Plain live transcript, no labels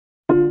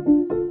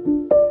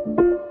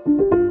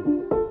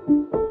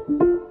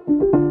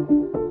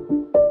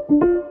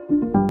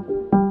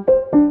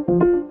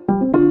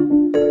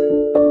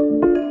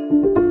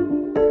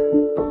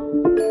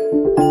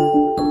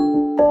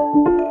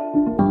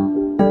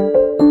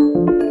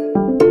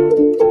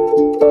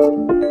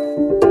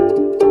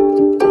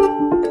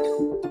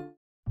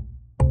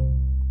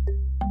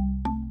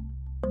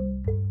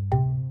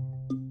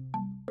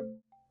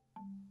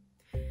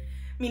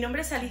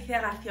es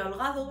Alicia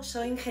García-Holgado,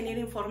 soy ingeniera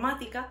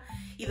informática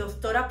y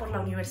doctora por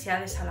la Universidad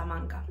de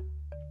Salamanca.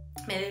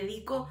 Me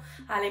dedico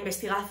a la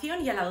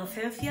investigación y a la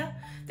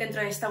docencia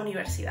dentro de esta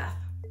universidad.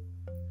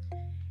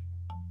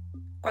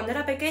 Cuando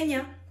era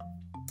pequeña,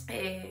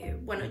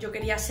 yo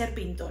quería ser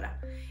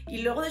pintora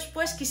y luego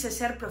después quise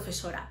ser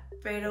profesora,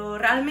 pero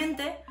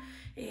realmente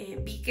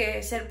vi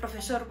que ser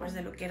profesor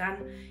de lo que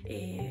eran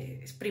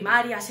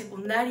primaria,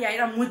 secundaria,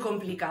 era muy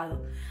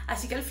complicado.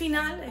 Así que al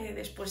final,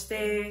 después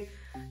de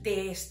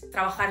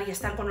trabajar y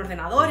estar con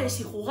ordenadores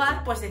y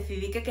jugar,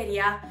 decidí que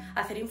quería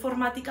hacer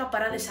informática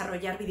para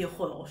desarrollar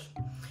videojuegos.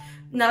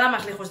 Nada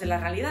más lejos de la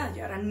realidad.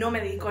 Yo ahora no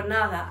me dedico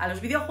nada a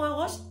los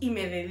videojuegos y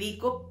me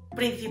dedico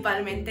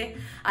principalmente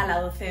a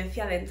la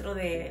docencia dentro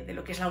de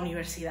lo que es la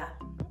universidad.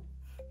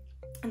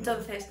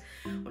 Entonces,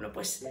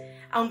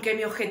 aunque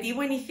mi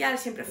objetivo inicial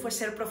siempre fue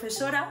ser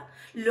profesora,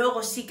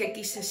 luego sí que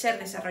quise ser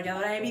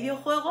desarrolladora de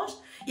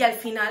videojuegos y al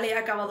final he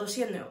acabado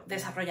siendo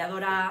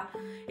desarrolladora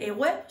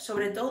web,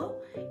 sobre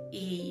todo,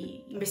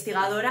 y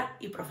investigadora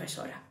y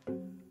profesora.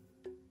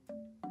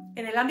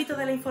 En el ámbito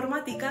de la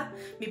informática,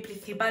 mi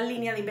principal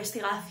línea de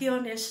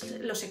investigación es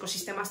los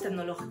ecosistemas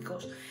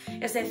tecnológicos,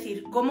 es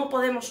decir, cómo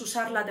podemos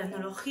usar la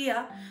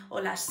tecnología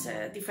o las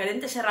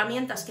diferentes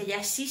herramientas que ya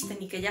existen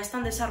y que ya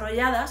están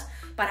desarrolladas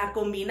para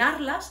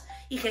combinarlas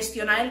y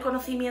gestionar el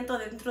conocimiento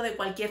dentro de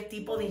cualquier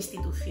tipo de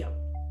institución.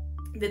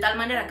 De tal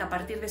manera que a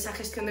partir de esa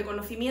gestión de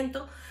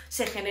conocimiento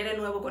se genere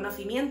nuevo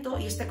conocimiento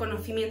y este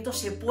conocimiento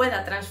se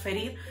pueda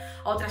transferir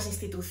a otras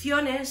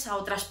instituciones, a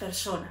otras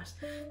personas.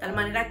 De tal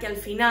manera que al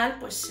final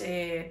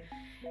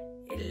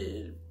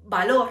el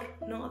valor,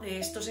 ¿no?, de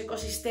estos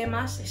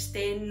ecosistemas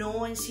esté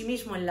no en sí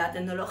mismo en la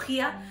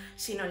tecnología,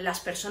 sino en las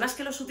personas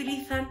que los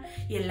utilizan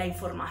y en la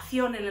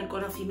información, en el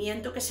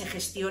conocimiento que se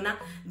gestiona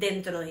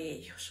dentro de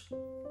ellos.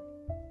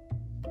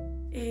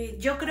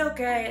 Yo creo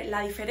que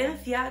la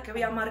diferencia que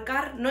voy a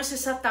marcar no es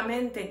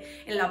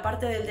exactamente en la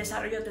parte del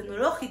desarrollo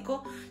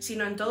tecnológico,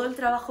 sino en todo el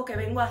trabajo que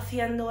vengo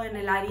haciendo en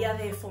el área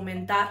de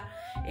fomentar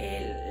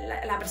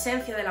la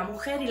presencia de la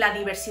mujer y la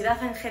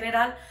diversidad en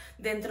general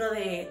dentro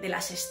de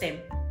las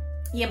STEM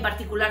y en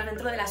particular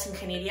dentro de las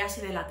ingenierías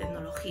y de la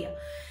tecnología.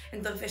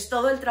 Entonces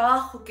todo el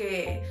trabajo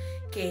que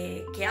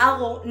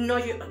hago,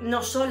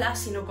 no sola,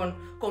 sino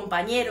con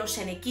compañeros,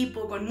 en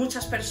equipo, con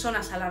muchas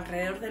personas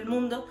alrededor del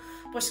mundo,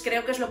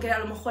 creo que es lo que a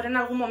lo mejor en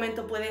algún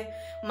momento puede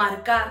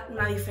marcar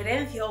una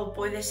diferencia o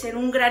puede ser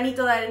un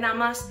granito de arena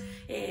más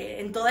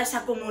en toda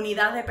esa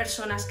comunidad de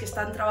personas que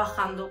están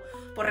trabajando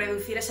por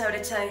reducir esa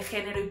brecha de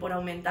género y por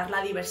aumentar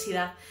la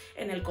diversidad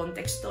en el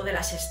contexto de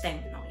las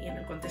STEM, ¿no?, y en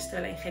el contexto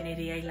de la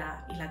ingeniería y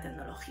la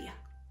tecnología.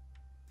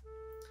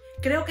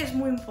 Creo que es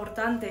muy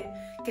importante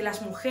que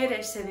las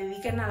mujeres se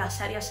dediquen a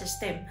las áreas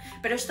STEM,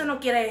 pero esto no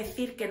quiere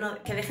decir que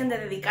dejen de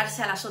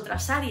dedicarse a las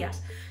otras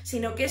áreas,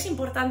 sino que es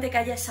importante que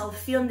haya esa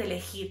opción de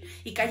elegir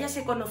y que haya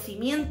ese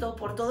conocimiento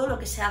por todo lo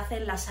que se hace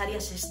en las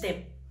áreas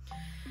STEM.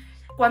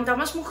 Cuanto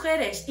más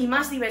mujeres y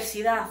más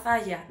diversidad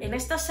haya en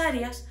estas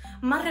áreas,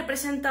 más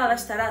representada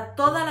estará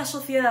toda la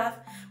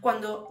sociedad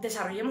cuando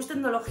desarrollemos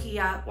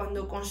tecnología,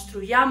 cuando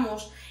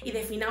construyamos y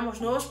definamos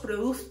nuevos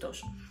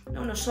productos,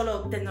 no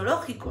solo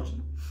tecnológicos,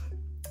 ¿no?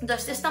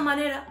 Entonces, de esta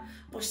manera,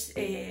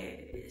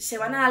 se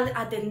van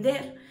a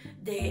atender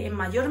en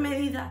mayor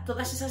medida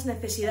todas esas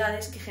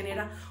necesidades que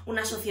genera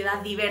una sociedad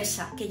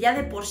diversa, que ya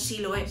de por sí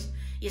lo es.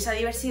 Y esa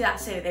diversidad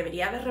se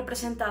debería ver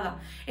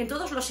representada en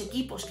todos los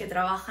equipos que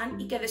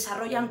trabajan y que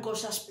desarrollan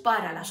cosas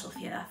para la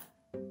sociedad.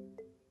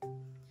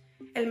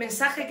 El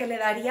mensaje que le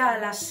daría a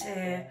las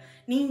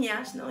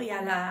niñas, ¿no?, y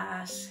a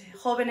las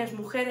jóvenes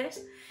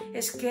mujeres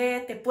es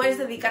que te puedes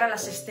dedicar a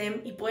las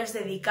STEM y puedes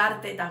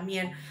dedicarte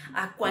también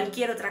a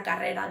cualquier otra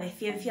carrera de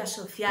ciencias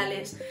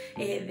sociales,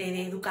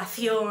 de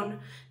educación,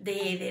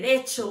 de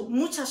derecho,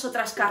 muchas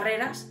otras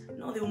carreras,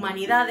 ¿no?, de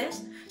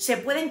humanidades, se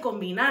pueden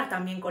combinar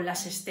también con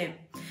las STEM.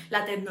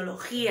 La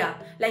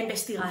tecnología, la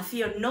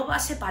investigación no va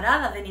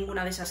separada de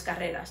ninguna de esas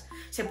carreras,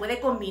 se puede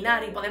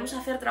combinar y podemos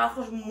hacer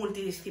trabajos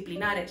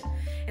multidisciplinares.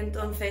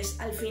 Entonces,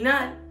 al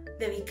final,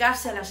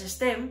 dedicarse a las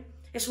STEM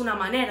es una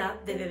manera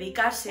de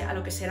dedicarse a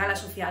lo que será la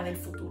sociedad del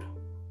futuro.